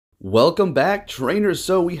Welcome back, trainers.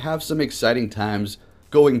 So we have some exciting times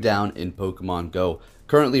going down in Pokemon Go.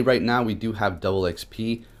 Currently, right now, we do have double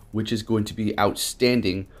XP, which is going to be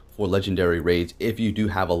outstanding for legendary raids if you do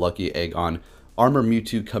have a lucky egg on Armored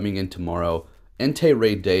Mewtwo coming in tomorrow, Entei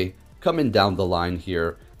Raid Day coming down the line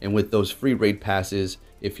here, and with those free raid passes,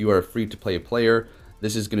 if you are a free-to-play player,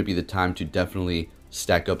 this is going to be the time to definitely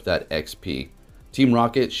stack up that XP. Team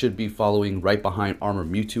Rocket should be following right behind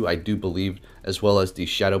Armored Mewtwo, I do believe, as well as the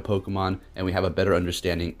Shadow Pokemon, and we have a better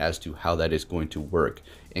understanding as to how that is going to work.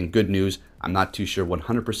 And good news, I'm not too sure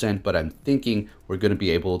 100%, but I'm thinking we're going to be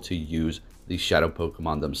able to use the Shadow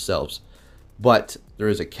Pokemon themselves. But there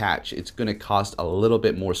is a catch. It's going to cost a little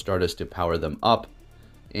bit more Stardust to power them up,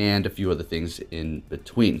 and a few other things in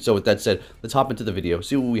between. So with that said, let's hop into the video,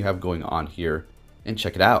 see what we have going on here, and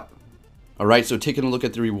check it out. Alright, so taking a look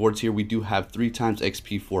at the rewards here, we do have 3 times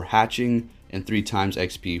XP for hatching and 3 times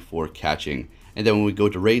XP for catching. And then when we go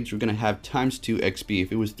to raids, we're going to have times 2 XP.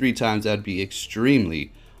 If it was 3 times, that'd be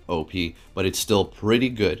extremely OP, but it's still pretty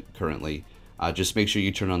good currently. Just make sure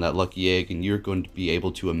you turn on that lucky egg and you're going to be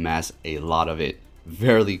able to amass a lot of it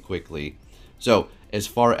fairly quickly. So as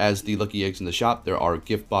far as the lucky eggs in the shop, there are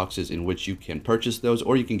gift boxes in which you can purchase those,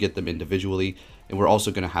 or you can get them individually. And we're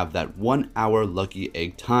also going to have that 1 hour lucky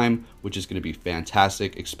egg time, which is going to be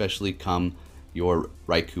fantastic, especially come your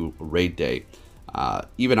Raikou raid day.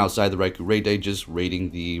 Even outside the Raikou raid day, just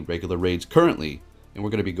raiding the regular raids currently. And we're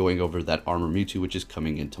going to be going over that Armored Mewtwo, which is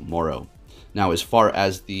coming in tomorrow. Now, as far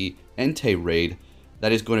as the Entei Raid,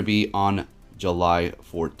 that is going to be on July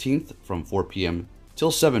 14th from 4 p.m.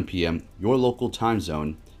 till 7 p.m. your local time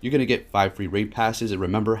zone. You're going to get 5 free raid passes, and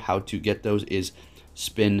remember how to get those is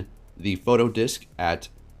spin the photo disc at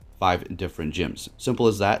 5 different gyms. Simple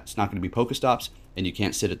as that. It's not going to be Pokestops, and you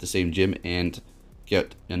can't sit at the same gym and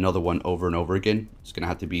get another one over and over again. It's going to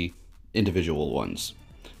have to be individual ones.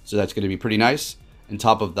 So that's going to be pretty nice. On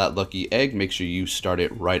top of that lucky egg, make sure you start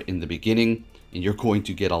it right in the beginning, and you're going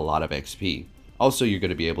to get a lot of XP. Also, you're going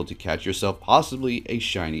to be able to catch yourself possibly a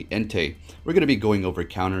shiny Entei. We're going to be going over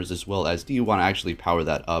counters as well as do you want to actually power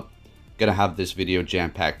that up. Gonna have this video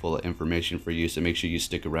jam-packed full of information for you, so make sure you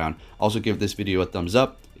stick around. Also give this video a thumbs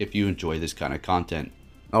up if you enjoy this kind of content.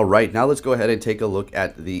 Alright, now let's go ahead and take a look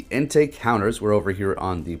at the Entei counters. We're over here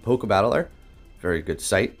on the Pokebattler. Very good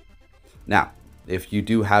site. Now, if you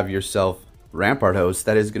do have yourself Rampardos,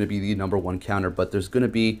 that is going to be the #1 counter, but there's going to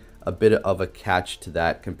be a bit of a catch to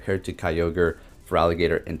that compared to Kyogre,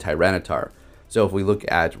 Feraligatr, and Tyranitar. So if we look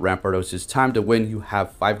at Rampardos' time to win, you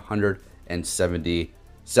have 570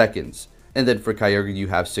 seconds. And then for Kyogre, you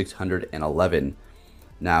have 611.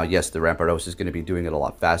 Now, yes, the Rampardos is going to be doing it a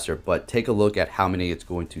lot faster, but take a look at how many it's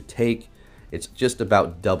going to take. It's just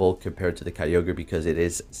about double compared to the Kyogre because it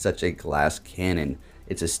is such a glass cannon.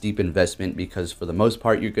 It's a steep investment because for the most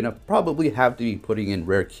part, you're going to probably have to be putting in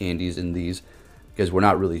rare candies in these because we're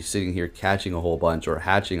not really sitting here catching a whole bunch or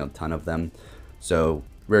hatching a ton of them. So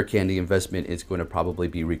rare candy investment is going to probably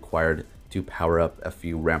be required to power up a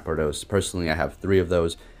few Rampardos. Personally, I have 3 of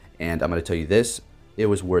those, and I'm going to tell you this, it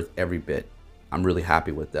was worth every bit. I'm really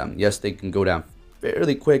happy with them. Yes, they can go down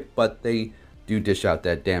fairly quick, but they do dish out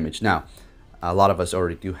that damage. Now, a lot of us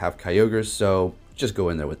already do have Kyogres, so just go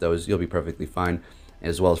in there with those. You'll be perfectly fine.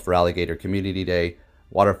 As well as Feraligatr Community Day,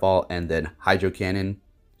 Waterfall, and then Hydro Cannon,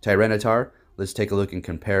 Tyranitar. Let's take a look and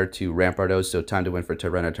compare to Rampardos. So time to win for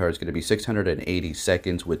Tyranitar is going to be 680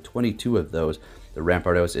 seconds with 22 of those. The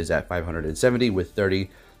Rampardos is at 570 with 30.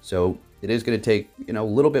 So it is going to take, a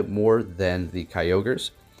little bit more than the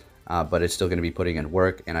Kyogres, but it's still going to be putting in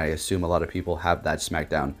work. And I assume a lot of people have that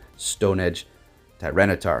Smackdown Stone Edge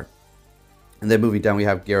Tyranitar. And then moving down, we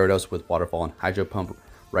have Gyarados with Waterfall and Hydro Pump,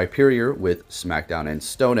 Rhyperior with Smackdown and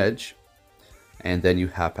Stone Edge. And then you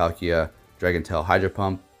have Palkia, Dragon Tail, Hydro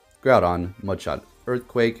Pump, Groudon, Mudshot,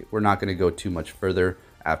 Earthquake. We're not going to go too much further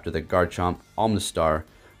after the Garchomp, Omastar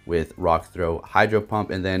with Rock Throw, Hydro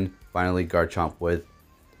Pump, and then finally Garchomp with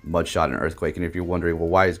Mudshot and Earthquake. And if you're wondering, well,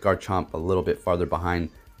 why is Garchomp a little bit farther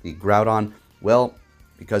behind the Groudon? Well,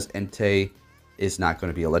 because Entei is not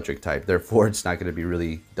going to be electric type. Therefore, it's not going to be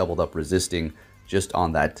really doubled up resisting just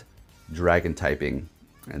on that dragon typing.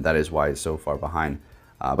 And that is why it's so far behind.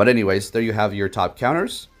 But anyways, there you have your top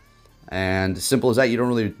counters. And simple as that, you don't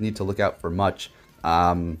really need to look out for much.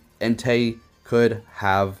 Entei could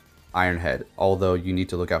have Iron Head, although you need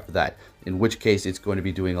to look out for that. In which case, it's going to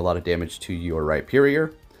be doing a lot of damage to your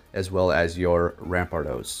Rhyperior, as well as your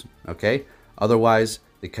Rampardos. Okay? Otherwise,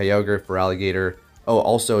 the Kyogre, Feraligatr. Oh,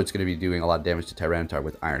 also, it's going to be doing a lot of damage to Tyranitar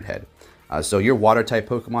with Iron Head. So your Water-type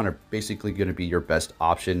Pokemon are basically going to be your best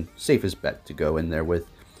option, safest bet to go in there with.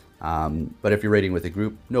 But if you're raiding with a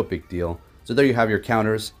group, no big deal. So there you have your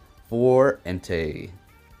counters. for Entei.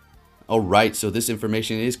 Alright, so this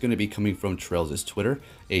information is going to be coming from Trails' Twitter,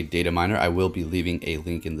 a data miner. I will be leaving a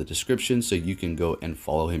link in the description so you can go and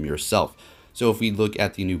follow him yourself. So if we look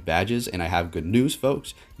at the new badges, and I have good news,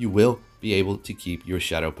 folks, you will be able to keep your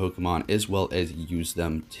shadow Pokemon as well as use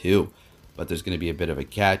them too. But there's going to be a bit of a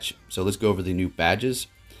catch. So let's go over the new badges.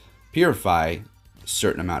 Purify, a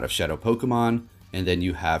certain amount of shadow Pokemon, and then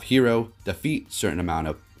you have Hero, defeat, certain amount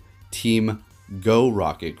of Team Go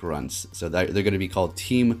Rocket Grunts. So they're going to be called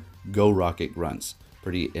Team Go Rocket Grunts.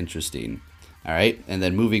 Pretty interesting. All right, and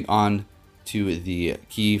then moving on to the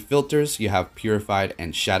key filters, you have Purified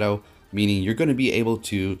and Shadow, meaning you're going to be able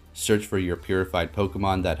to search for your purified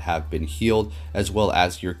Pokemon that have been healed, as well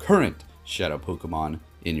as your current shadow Pokemon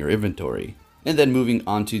in your inventory. And then moving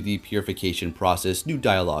on to the purification process, new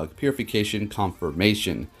dialogue, purification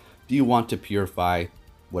confirmation. Do you want to purify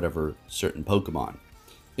whatever certain Pokemon?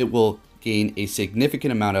 It will gain a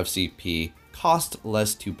significant amount of CP, cost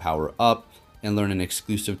less to power up, and learn an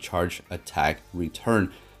exclusive charge attack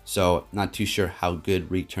return. So not too sure how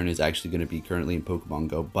good return is actually going to be currently in Pokemon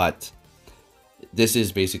Go, but this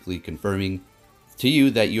is basically confirming to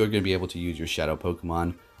you that you are going to be able to use your shadow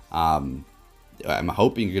Pokemon. I'm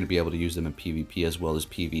hoping you're going to be able to use them in PvP as well as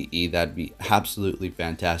PvE. That'd be absolutely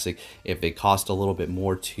fantastic. If they cost a little bit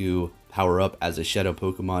more to power up as a shadow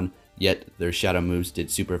Pokemon, yet their shadow moves did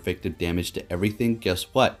super effective damage to everything, guess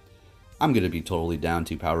what? I'm going to be totally down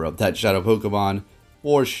to power up that shadow Pokemon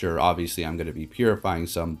for sure. Obviously, I'm going to be purifying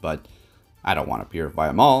some, but I don't want to purify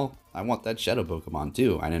them all. I want that shadow Pokemon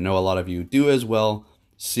too. And I know a lot of you do as well.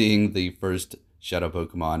 Seeing the first shadow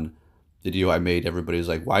Pokemon video I made, everybody was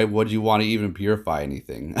like, why would you want to even purify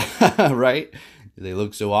anything? Right? They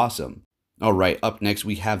look so awesome. All right, up next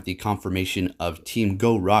we have the confirmation of Team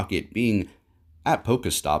Go Rocket being at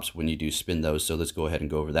Pokestops when you do spin those. So let's go ahead and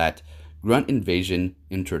go over that. Grunt Invasion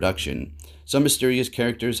Introduction. Some mysterious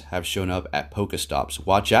characters have shown up at Pokestops.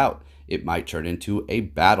 Watch out, it might turn into a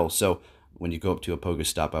battle. So when you go up to a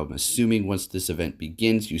Pokestop, I'm assuming once this event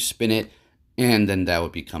begins, you spin it, and then that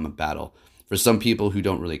would become a battle. For some people who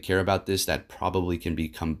don't really care about this, that probably can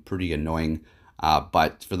become pretty annoying.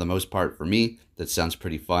 But for the most part, for me, that sounds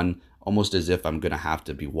pretty fun. Almost as if I'm going to have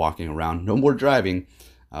to be walking around. No more driving.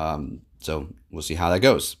 So we'll see how that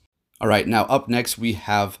goes. All right, now up next, we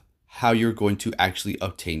have how you're going to actually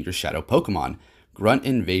obtain your shadow Pokemon. Grunt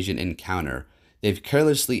Invasion Encounter. They've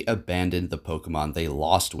carelessly abandoned the Pokemon they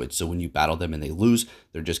lost with. So when you battle them and they lose,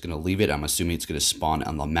 they're just going to leave it. I'm assuming it's going to spawn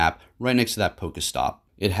on the map right next to that Pokestop.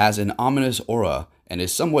 It has an ominous aura and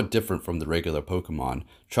is somewhat different from the regular Pokemon.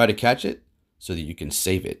 Try to catch it so that you can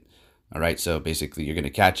save it. All right, so basically you're going to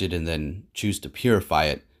catch it and then choose to purify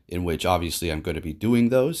it, in which obviously I'm going to be doing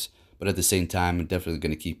those. But at the same time, I'm definitely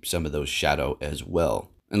going to keep some of those shadow as well.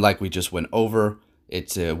 And like we just went over,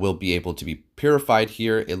 it will be able to be purified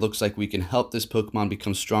here. It looks like we can help this Pokemon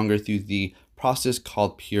become stronger through the process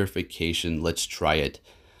called purification. Let's try it.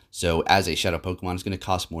 So as a shadow Pokemon, it's going to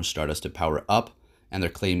cost more Stardust to power up. And they're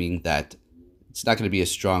claiming that it's not going to be as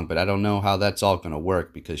strong, but I don't know how that's all going to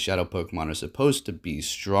work because shadow Pokemon are supposed to be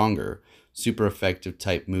stronger, super effective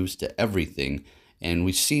type moves to everything. And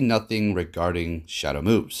we see nothing regarding shadow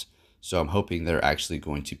moves. So I'm hoping they're actually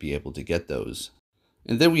going to be able to get those.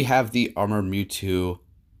 And then we have the Armored Mewtwo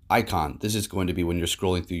icon. This is going to be when you're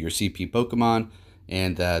scrolling through your CP Pokemon,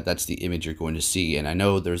 and that's the image you're going to see. And I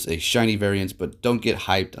know there's a shiny variant, but don't get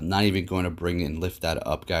hyped. I'm not even going to bring and lift that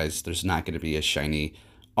up, guys. There's not going to be a shiny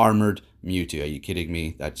Armored Mewtwo. Are you kidding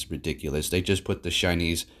me? That's ridiculous. They just put the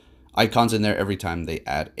shinies icons in there every time they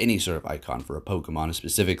add any sort of icon for a Pokemon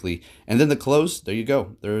specifically. And then the clothes, there you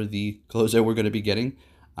go. They're the clothes that we're going to be getting.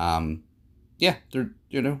 Yeah, they're,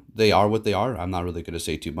 they are what they are. I'm not really going to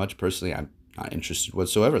say too much. Personally, I'm not interested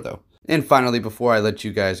whatsoever, though. And finally, before I let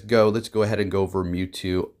you guys go, let's go ahead and go over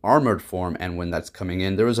Mewtwo Armored form and when that's coming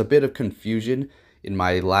in. There was a bit of confusion in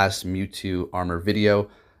my last Mewtwo Armor video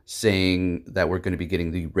saying that we're going to be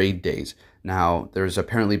getting the raid days. Now, there's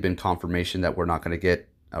apparently been confirmation that we're not going to get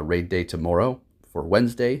a raid day tomorrow for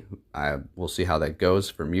Wednesday. We'll see how that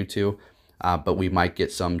goes for Mewtwo, but we might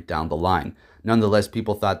get some down the line. Nonetheless,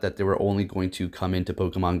 people thought that they were only going to come into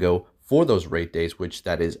Pokemon Go for those raid days, which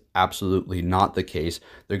that is absolutely not the case.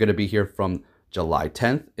 They're going to be here from July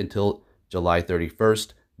 10th until July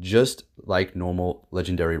 31st, just like normal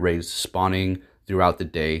legendary raids spawning throughout the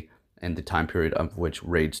day and the time period of which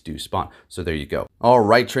raids do spawn. So there you go. All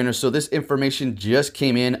right, trainers. So this information just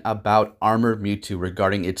came in about Armored Mewtwo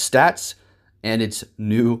regarding its stats and its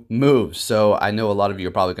new moves. So I know a lot of you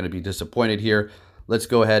are probably going to be disappointed here. Let's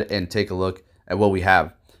go ahead and take a look at what we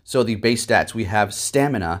have. So the base stats, we have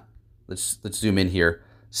stamina. Let's zoom in here.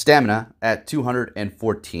 Stamina at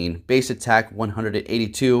 214, base attack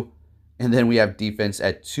 182, and then we have defense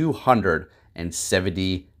at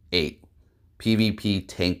 278. PvP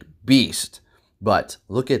tank beast. But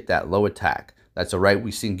look at that low attack. That's all right.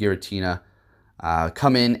 We've seen Giratina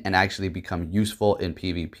come in and actually become useful in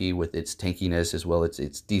PvP with its tankiness as well as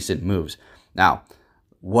its decent moves. Now,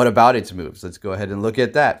 what about its moves? Let's go ahead and look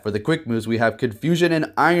at that. For the quick moves, we have Confusion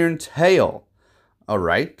and Iron Tail. All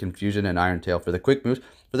right, Confusion and Iron Tail for the quick moves.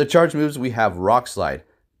 For the charge moves, we have Rock Slide,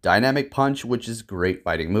 Dynamic Punch, which is a great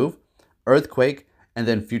fighting move, Earthquake, and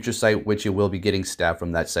then Future Sight, which you will be getting stabbed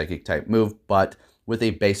from that Psychic type move, but with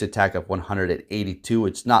a base attack of 182,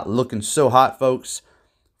 it's not looking so hot, folks,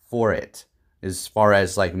 for it. As far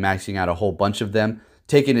as like maxing out a whole bunch of them,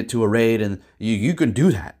 taking it to a raid, and you can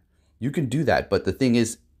do that. You can do that, but the thing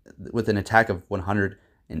is, with an attack of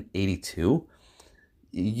 182,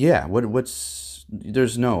 yeah,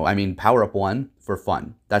 there's no, I mean, power up one for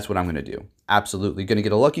fun. That's what I'm going to do. Absolutely. Going to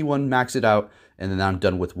get a lucky one, max it out, and then I'm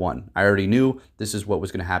done with one. I already knew this is what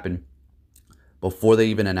was going to happen before they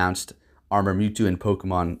even announced Armored Mewtwo in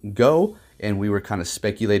Pokemon Go, and we were kind of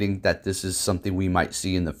speculating that this is something we might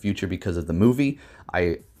see in the future because of the movie.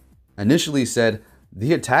 I initially said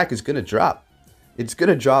the attack is going to drop. It's going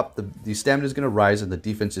to drop, the stamina is going to rise, and the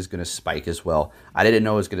defense is going to spike as well. I didn't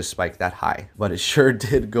know it was going to spike that high, but it sure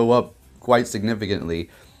did go up quite significantly,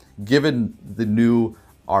 given the new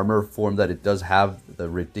armor form that it does have, the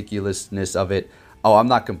ridiculousness of it. Oh, I'm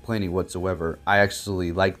not complaining whatsoever. I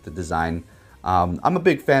actually like the design. I'm a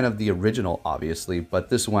big fan of the original, obviously, but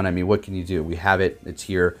this one, I mean, what can you do? We have it, it's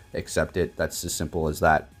here, accept it. That's as simple as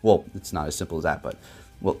that. Well, it's not as simple as that, but,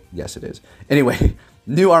 well, yes, it is. Anyway,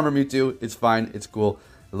 new Armored Mewtwo, it's fine, it's cool,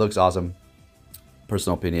 it looks awesome.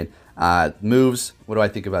 Personal opinion. Moves, what do I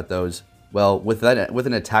think about those? Well, with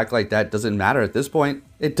an attack like that, doesn't matter at this point.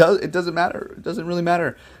 It doesn't matter. It doesn't really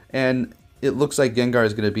matter. And it looks like Gengar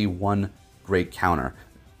is going to be one great counter,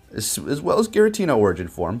 as well as Giratina Origin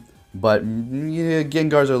Form. But yeah,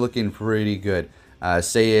 Gengars are looking pretty good.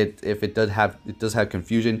 If it does have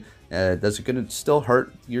Confusion, that's going to still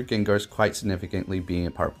hurt your Gengars quite significantly, being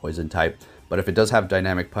a part Poison type. But if it does have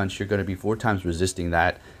Dynamic Punch, you're going to be 4 times resisting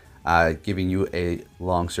that, giving you a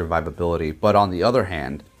long survivability. But on the other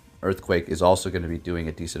hand, Earthquake is also going to be doing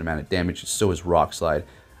a decent amount of damage. So is Rock Slide,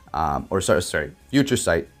 Future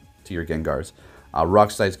Sight to your Gengars.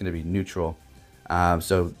 Rock Slide is going to be neutral.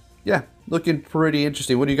 So yeah, looking pretty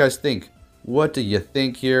interesting. What do you guys think? What do you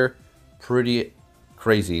think here? Pretty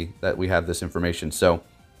crazy that we have this information. So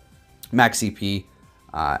max CP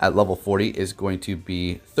at level 40 is going to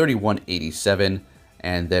be 3187,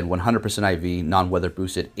 and then 100% IV non-weather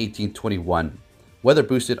boosted 1821. Weather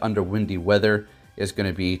boosted under windy weather is going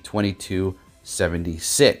to be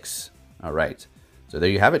 2276. All right, so there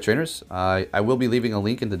you have it, trainers. I will be leaving a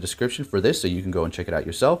link in the description for this, so you can go and check it out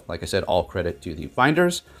yourself. Like I said, all credit to the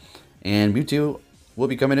finders. And Mewtwo will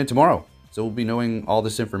be coming in tomorrow, so we'll be knowing all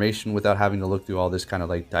this information without having to look through all this kind of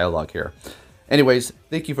like dialogue here. Anyways,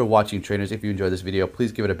 thank you for watching, trainers. If you enjoyed this video,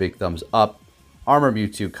 please give it a big thumbs up. Armored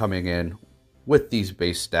Mewtwo coming in with these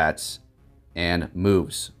base stats and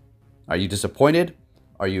moves. Are you disappointed?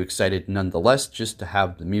 Are you excited nonetheless just to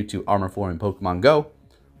have the Mewtwo armor form in Pokemon Go?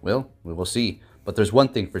 Well, we will see. But there's one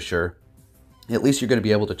thing for sure. At least you're going to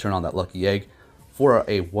be able to turn on that lucky egg for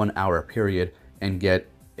a 1 hour period and get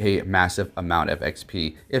a massive amount of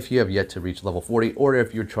XP if you have yet to reach level 40, or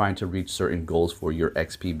if you're trying to reach certain goals for your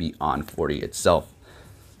XP beyond 40 itself.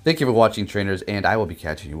 Thank you for watching, trainers, and I will be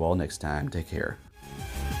catching you all next time. Take care.